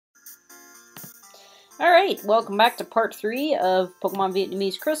Alright, welcome back to part 3 of Pokemon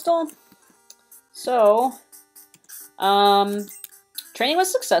Vietnamese Crystal. So, training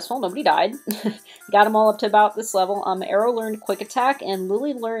was successful, nobody died. Got them all up to about this level. Arrow learned Quick Attack, and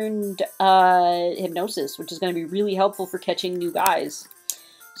Lily learned Hypnosis, which is going to be really helpful for catching new guys.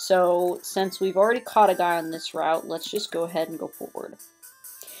 So, since we've already caught a guy on this route, let's just go ahead and go forward.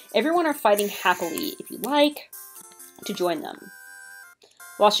 Everyone are fighting happily. If you'd like to join them.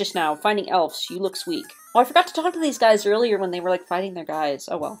 Lost just now. Finding elves. You look weak. Oh, I forgot to talk to these guys earlier when they were, like, fighting their guys.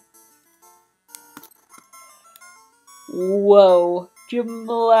 Oh, well. Whoa.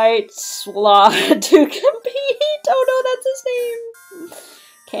 Gemolite Slot to compete! Oh, no, that's his name!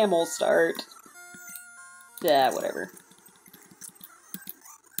 Camel Start. Yeah, whatever.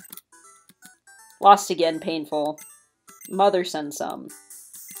 Lost again. Painful. Mother sends some.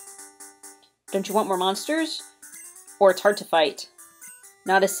 Don't you want more monsters? Or it's hard to fight.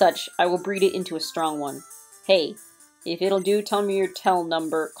 Not as such. I will breed it into a strong one. Hey, if it'll do, tell me your tel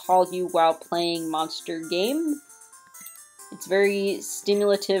number. Call you while playing monster game. It's very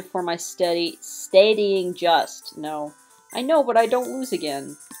stimulative for my steadying just. No. I know, but I don't lose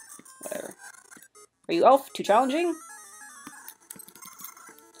again. Whatever. Are you elf? Too challenging?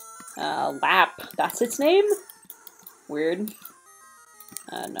 Lap. That's its name? Weird.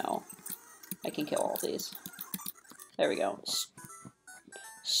 No. I can kill all these. There we go.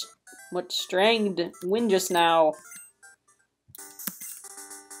 What stranged win just now?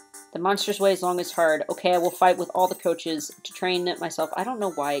 The monster's way is long as hard. Okay, I will fight with all the coaches to train it myself. I don't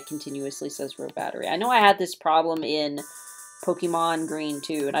know why it continuously says road battery. I know I had this problem in Pokemon Green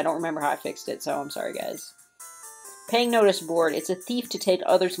too, and I don't remember how I fixed it, so I'm sorry, guys. Paying notice board. It's a thief to take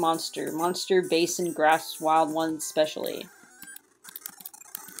others' monster. Monster, basin, grass, wild ones, specially.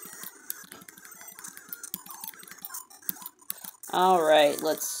 Alright,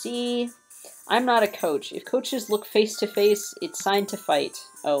 let's see. I'm not a coach. If coaches look face to face, it's signed to fight.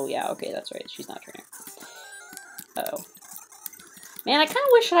 Oh, yeah, okay, that's right. She's not training. Uh-oh. Man, I kind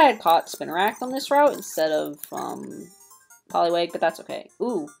of wish I had caught Spinarak on this route instead of, Poliwag, but that's okay.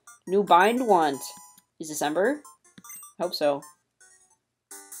 Ooh, new bind want. Is this Ember? I hope so.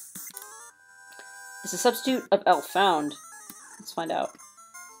 Is a substitute of Elf found? Let's find out.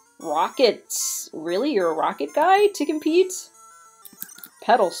 Rockets. Really? You're a rocket guy to compete?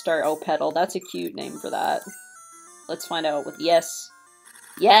 Petal Start. Oh, Petal. That's a cute name for that. Let's find out with yes.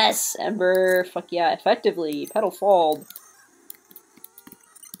 Yes! Ember. Fuck yeah. Effectively. Petal Fold.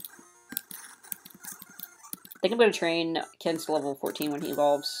 I think I'm going to train Kent's level 14 when he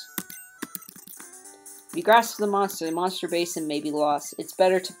evolves. If you grasp the monster basin may be lost. It's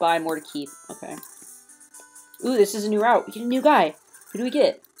better to buy more to keep. Okay. Ooh, this is a new route. We get a new guy. Who do we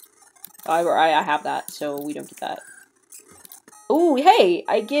get? Oh, I have that, so we don't get that. Ooh, hey!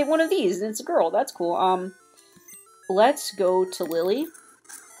 I get one of these, and it's a girl. That's cool. Let's go to Lily.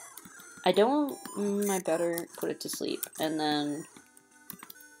 I don't... I better put it to sleep. And then...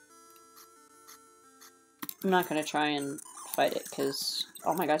 I'm not gonna try and fight it, because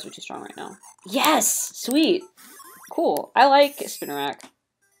all my guys are too strong right now. Yes! Sweet! Cool. I like Spinarak.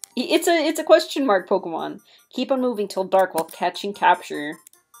 It's a question mark Pokemon. Keep on moving till dark while catching capture.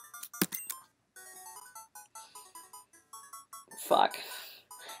 Fuck.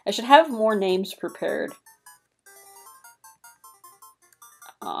 I should have more names prepared.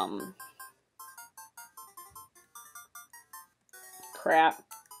 Crap.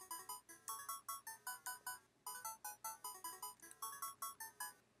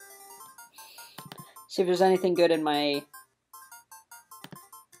 See if there's anything good in my...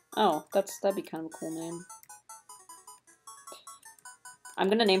 Oh, that'd be kind of a cool name. I'm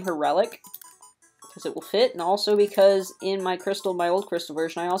gonna name her Relic. Because it will fit, and also because in my old crystal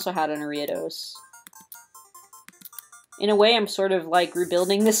version, I also had an Ariados. In a way, I'm sort of like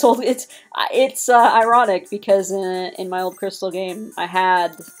rebuilding this old. It's ironic because in my old crystal game, I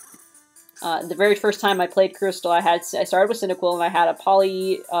had the very first time I played crystal, I started with Cyndaquil and I had a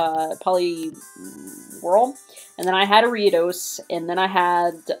Poly Whirl, and then I had Ariados, and then I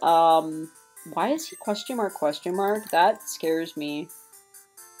had why is he question mark? That scares me.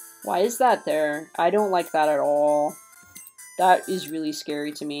 Why is that there? I don't like that at all. That is really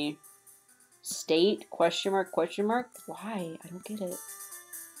scary to me. State? Question mark? Why? I don't get it.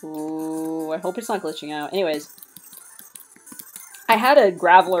 Ooh, I hope it's not glitching out. Anyways. I had a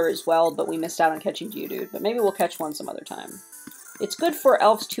Graveler as well, but we missed out on catching Geodude. But maybe we'll catch one some other time. It's good for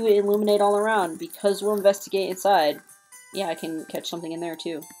elves to illuminate all around, because we'll investigate inside. Yeah, I can catch something in there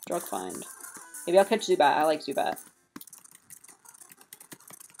too. Drug find. Maybe I'll catch Zubat. I like Zubat.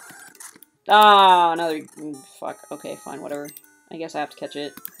 Ah, another... Fuck. Okay, fine, whatever. I guess I have to catch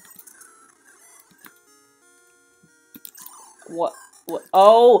it. What? What?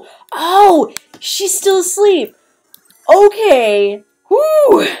 Oh! Oh! She's still asleep! Okay!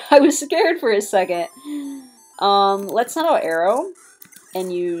 Whoo! I was scared for a second. Let's not out arrow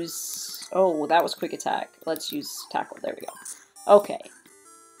and use... Oh, that was quick attack. Let's use tackle. There we go. Okay.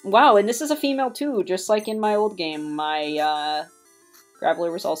 Wow, and this is a female too, just like in my old game. My,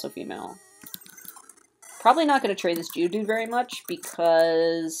 Graveler was also female. Probably not going to trade this Geodude very much,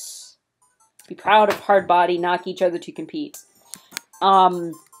 because... Be proud of hard body, knock each other to compete.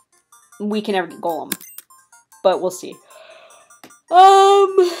 We can never get Golem. But we'll see.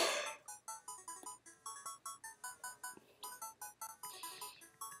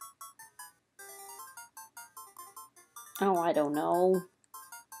 Oh, I don't know.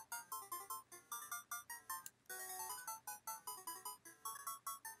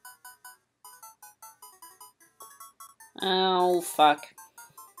 Oh, fuck.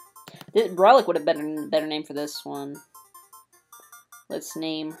 Relic would have been a better name for this one. Let's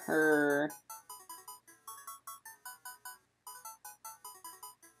name her...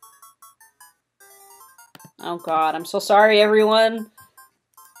 Oh god, I'm so sorry, everyone.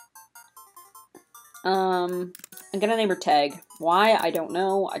 I'm gonna name her Tag. Why? I don't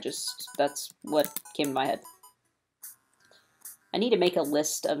know. That's what came to my head. I need to make a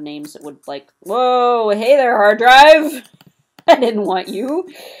list of names that would, like, whoa, hey there, hard drive! I didn't want you.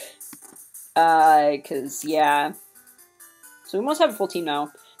 Cause, yeah. So we must have a full team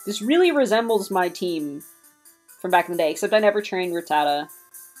now. This really resembles my team from back in the day, except I never trained Rattata.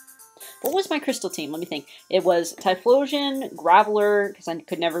 What was my crystal team? Let me think. It was Typhlosion, Graveler, because I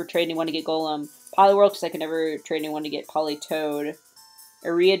could never trade anyone to get Golem, Poliwhirl, because I could never trade anyone to get Politoed,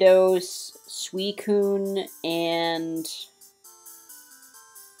 Ariados, Suicune, and...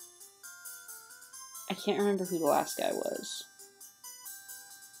 I can't remember who the last guy was.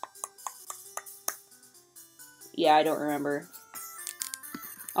 Yeah, I don't remember.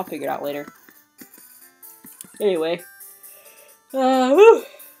 I'll figure it out later. Anyway. Woo!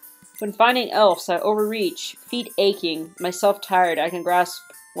 When finding elves, I overreach, feet aching, myself tired, I can grasp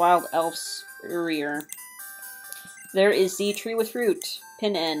wild elf's rear. There is the tree with fruit.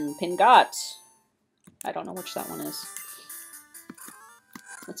 Pin N. Pin got. I don't know which that one is.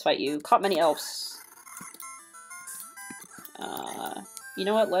 Let's fight you. Caught many elves. You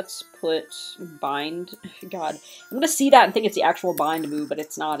know what? Let's put bind. God. I'm gonna see that and think it's the actual bind move, but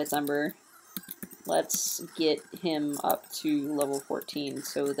it's not. It's Ember. Let's get him up to level 14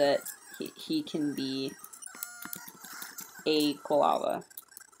 so that he can be a Quilava.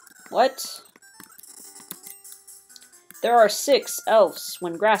 What? There are 6 elves.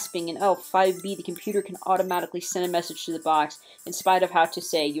 When grasping an elf 5B, the computer can automatically send a message to the box, in spite of how to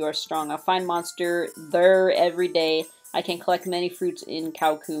say, you are strong. I'll find monster there every day. I can collect many fruits in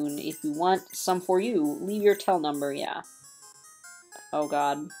Calcoon. If you want some for you, leave your tel number, yeah. Oh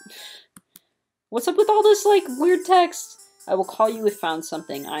god. What's up with all this, like, weird text? I will call you if found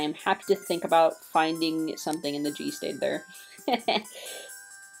something. I am happy to think about finding something in the G stayed there.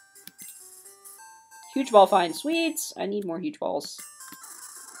 Huge ball find. Sweet! I need more huge balls.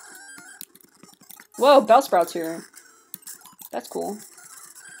 Whoa, Bellsprout's here. That's cool.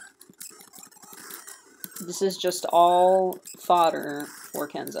 This is just all fodder for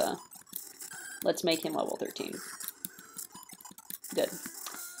Kenza. Let's make him level 13. Good.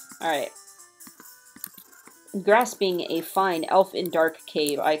 Alright. Grasping a fine elf in dark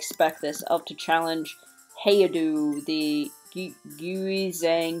cave. I expect this elf to challenge Heyadu, the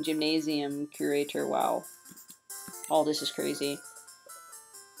Guizang Gymnasium curator. Wow. All this is crazy.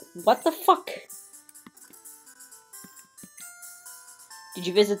 What the fuck? Did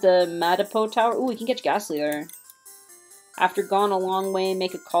you visit the Madapo Tower? Ooh, we can catch Ghastly there. After gone a long way,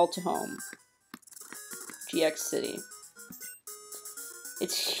 make a call to home. GX City.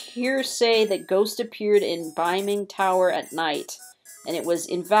 It's hearsay that Ghost appeared in Biming Tower at night, and it was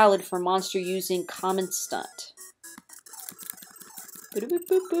invalid for monster using common stunt.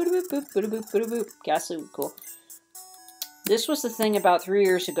 Ghastly, cool. This was the thing about 3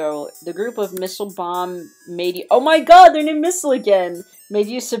 years ago. The group of Missile Bomb made... Oh my god, they're named Missile again! Made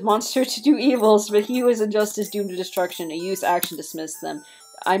use of monster to do evils, but he was injustice doomed to destruction. A youth action dismissed them.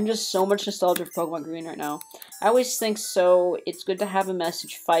 I'm just so much nostalgia for Pokemon Green right now. I always think so. It's good to have a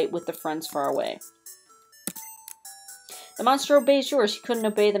message. Fight with the friends far away. The monster obeys yours. He couldn't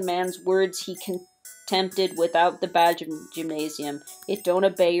obey the man's words. He contempted without the badge of gymnasium. It don't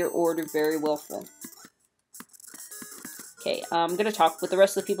obey your order. Very willful. Okay, I'm gonna talk with the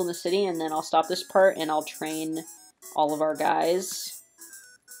rest of the people in the city, and then I'll stop this part, and I'll train all of our guys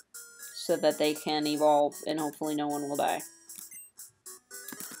so that they can evolve, and hopefully no one will die.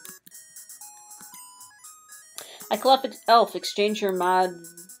 I collect elf. Exchange your mod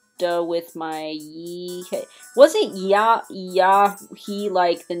with my Yi. Wasn't he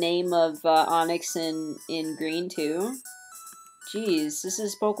like the name of Onyx in Green too? Jeez, this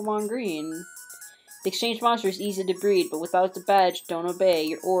is Pokemon Green. The exchange monster is easy to breed, but without the badge, don't obey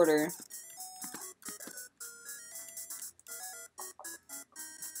your order.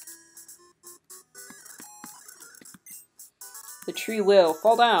 The tree will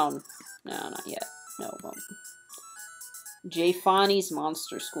fall down. No, not yet. No, it won't. J. Fani's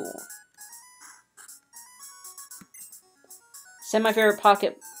Monster School. Send my favorite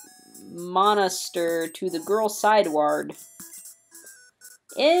pocket monster to the girl side ward.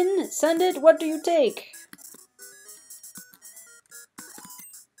 In, send it, what do you take?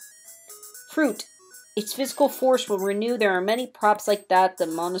 Fruit. Its physical force will renew. There are many props like that. The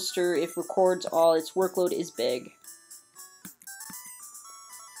monster, if records all, its workload is big.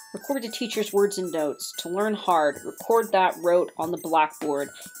 Record the teacher's words and notes. To learn hard, record that wrote on the blackboard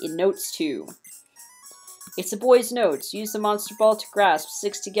in notes 2. It's a boy's notes. Use the monster ball to grasp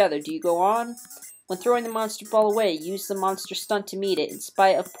 6 together. Do you go on? When throwing the monster ball away, use the monster stunt to meet it in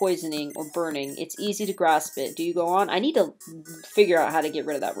spite of poisoning or burning. It's easy to grasp it. Do you go on? I need to figure out how to get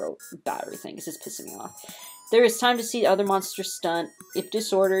rid of that battery thing because it's pissing me off. There is time to see the other monster stunt. If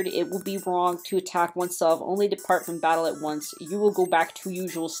disordered, it will be wrong to attack oneself. Only depart from battle at once. You will go back to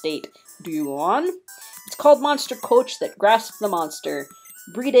usual state. Do you go on? It's called Monster Coach that grasps the monster.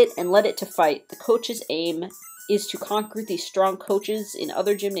 Breed it and let it to fight. The coach's aim is to conquer the strong coaches in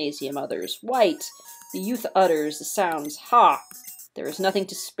other gymnasium others. White. The youth utters the sounds. Ha! There is nothing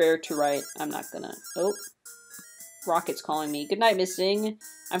to spare to write. I'm not gonna... Oh. Rocket's calling me. Good night, Missing.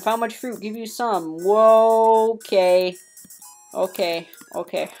 I found much fruit. Give you some. Whoa, okay. Okay.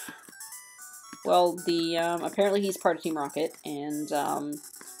 Well, apparently he's part of Team Rocket, and,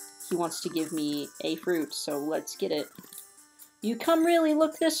 he wants to give me a fruit, so let's get it. You come really,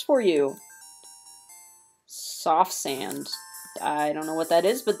 look this for you. Soft sand. I don't know what that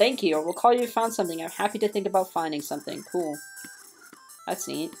is, but thank you. I will call you if you found something. I'm happy to think about finding something. Cool. That's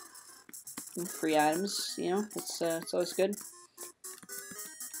neat. Free items, you know, it's always good.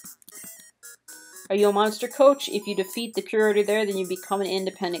 Are you a monster coach? If you defeat the curator there, then you become an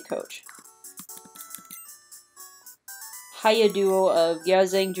independent coach. Haya Duo of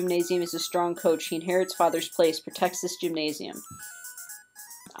Gyazeng Gymnasium is a strong coach. He inherits father's place, protects this gymnasium.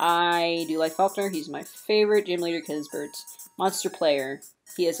 I do like Faulkner. He's my favorite gym leader because birds. Monster player.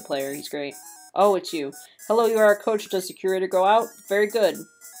 He is a player. He's great. Oh, it's you. Hello, you are our coach. Does the curator go out? Very good.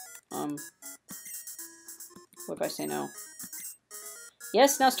 What if I say no?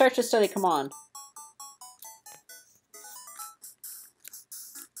 Yes, now start your study. Come on.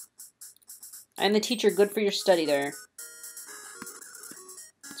 I am the teacher. Good for your study there.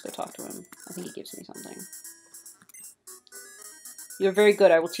 Let's go talk to him. I think he gives me something. You are very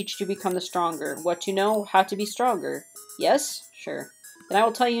good. I will teach you to become the stronger. What you know, how to be stronger. Yes? Sure. Then I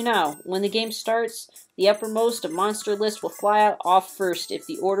will tell you now. When the game starts, the uppermost of monster list will fly out off first. If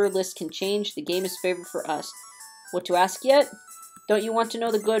the order list can change, the game is favored for us. What to ask yet? Don't you want to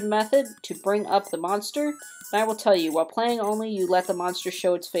know the good method to bring up the monster? Then I will tell you. While playing only, you let the monster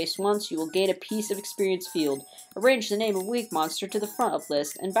show its face once. You will gain a piece of experience field. Arrange the name of weak monster to the front of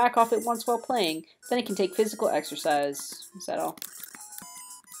list, and back off it once while playing. Then it can take physical exercise. Is that all?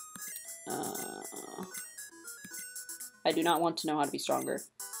 I do not want to know how to be stronger.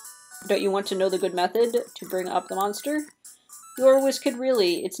 Don't you want to know the good method to bring up the monster? Your Wizkid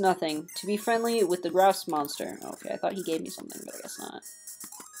really, it's nothing. To be friendly with the grass monster. Okay, I thought he gave me something, but I guess not.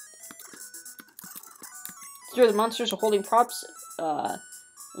 Through the monsters are holding props,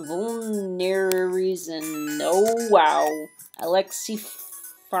 vulneraries and oh wow. Alexi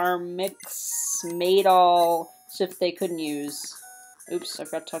Farmix made all stuff they couldn't use. Oops, I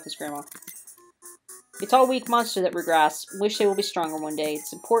forgot to talk to his grandma. It's all weak monster that regress. Wish they will be stronger one day.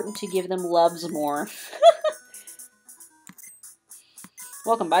 It's important to give them loves more.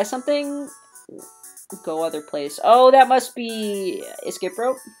 Welcome, buy something? Go other place. Oh, that must be escape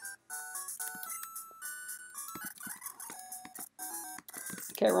rope.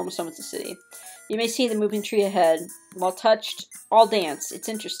 Okay, we're almost done with the city. You may see the moving tree ahead. While touched, all dance. It's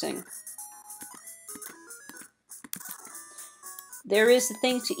interesting. There is a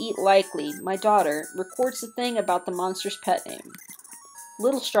thing to eat likely. My daughter records the thing about the monster's pet name.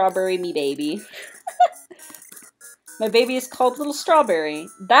 Little Strawberry, me baby. My baby is called Little Strawberry.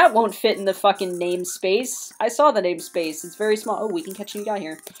 That won't fit in the fucking namespace. I saw the namespace. It's very small. Oh, we can catch a new guy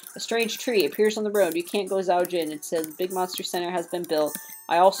here. A strange tree appears on the road. You can't go Zaojin. It says Big Monster Center has been built.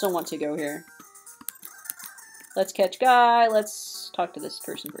 I also want to go here. Let's catch guy. Let's talk to this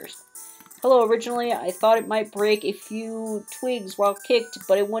person first. Hello, originally I thought it might break a few twigs while kicked,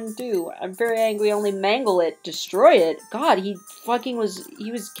 but it wouldn't do. I'm very angry, only mangle it, destroy it. God, he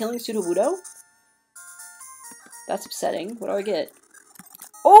was killing Sudowoodo? That's upsetting. What do I get?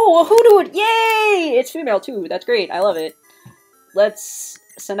 Oh, a hoodoo! Yay! It's female too. That's great. I love it. Let's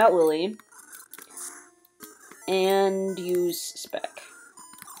send out Lily. And use spec.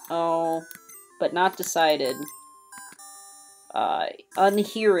 Oh, but not decided.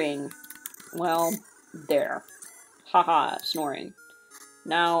 Unhearing. Well, there. Haha, snoring.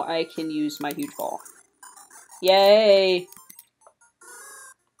 Now I can use my huge ball. Yay!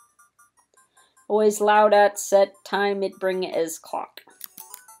 Always loud at set time it bring as clock.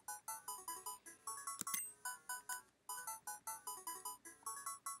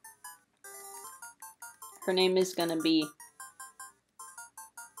 Her name is gonna be...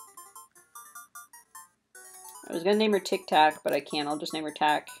 I was gonna name her Tic Tac, but I can't. I'll just name her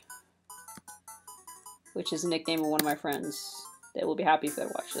Tac. Which is a nickname of one of my friends. They will be happy if they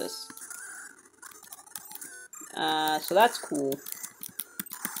watch this. So that's cool.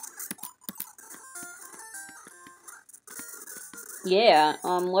 Yeah,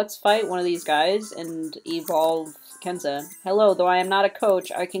 let's fight one of these guys and evolve Kenza. Hello, though I am not a coach,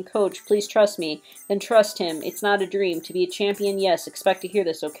 I can coach. Please trust me. Then trust him. It's not a dream. To be a champion, yes. Expect to hear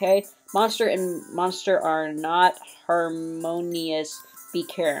this, okay? Monster and monster are not harmonious. Be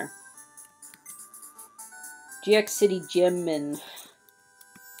care. GX City Gymman.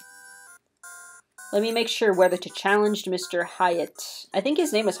 Let me make sure whether to challenge Mr. Hyatt. I think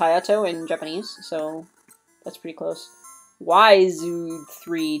his name is Hayato in Japanese, so that's pretty close. Waizu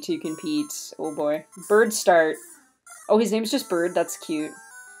 3 to compete. Oh boy. Bird start. Oh, his name's just Bird. That's cute.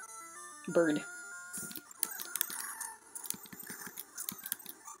 Bird.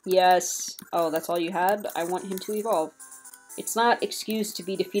 Yes. Oh, that's all you had? I want him to evolve. It's not excused to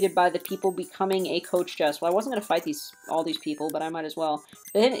be defeated by the people becoming a coach just. Well, I wasn't going to fight all these people, but I might as well.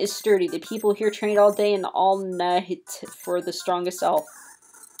 The hint is sturdy. The people here trained all day and all night for the strongest elf.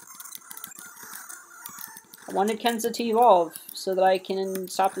 I wanted Kenza to evolve so that I can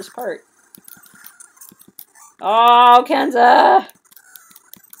stop this part. Oh, Kenza!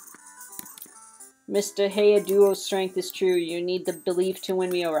 Mr. Hey, a duo strength is true. You need the belief to win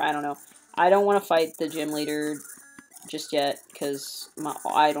me over. I don't know. I don't want to fight the gym leader just yet, because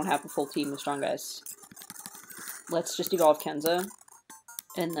I don't have a full team of strong guys. Let's just evolve Kenza.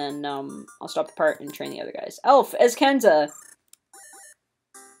 And then, I'll stop the part and train the other guys. Elf as Kenza!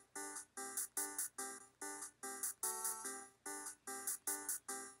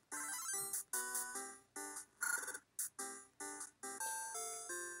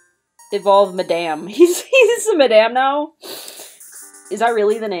 Evolve Madame. He's a Madame now? Is that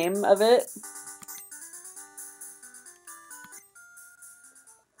really the name of it?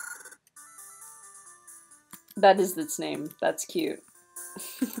 That is its name. That's cute.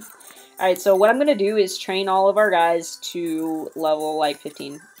 Alright, so what I'm going to do is train all of our guys to level, like,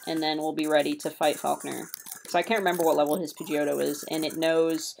 15. And then we'll be ready to fight Falconer. So I can't remember what level his Pidgeotto is. And it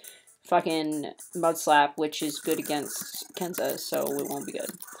knows fucking Mud Slap, which is good against Kenza, so it won't be good.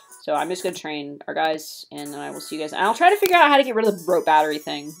 So I'm just going to train our guys, and then I will see you guys. And I'll try to figure out how to get rid of the rope battery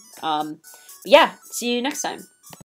thing. But yeah, see you next time.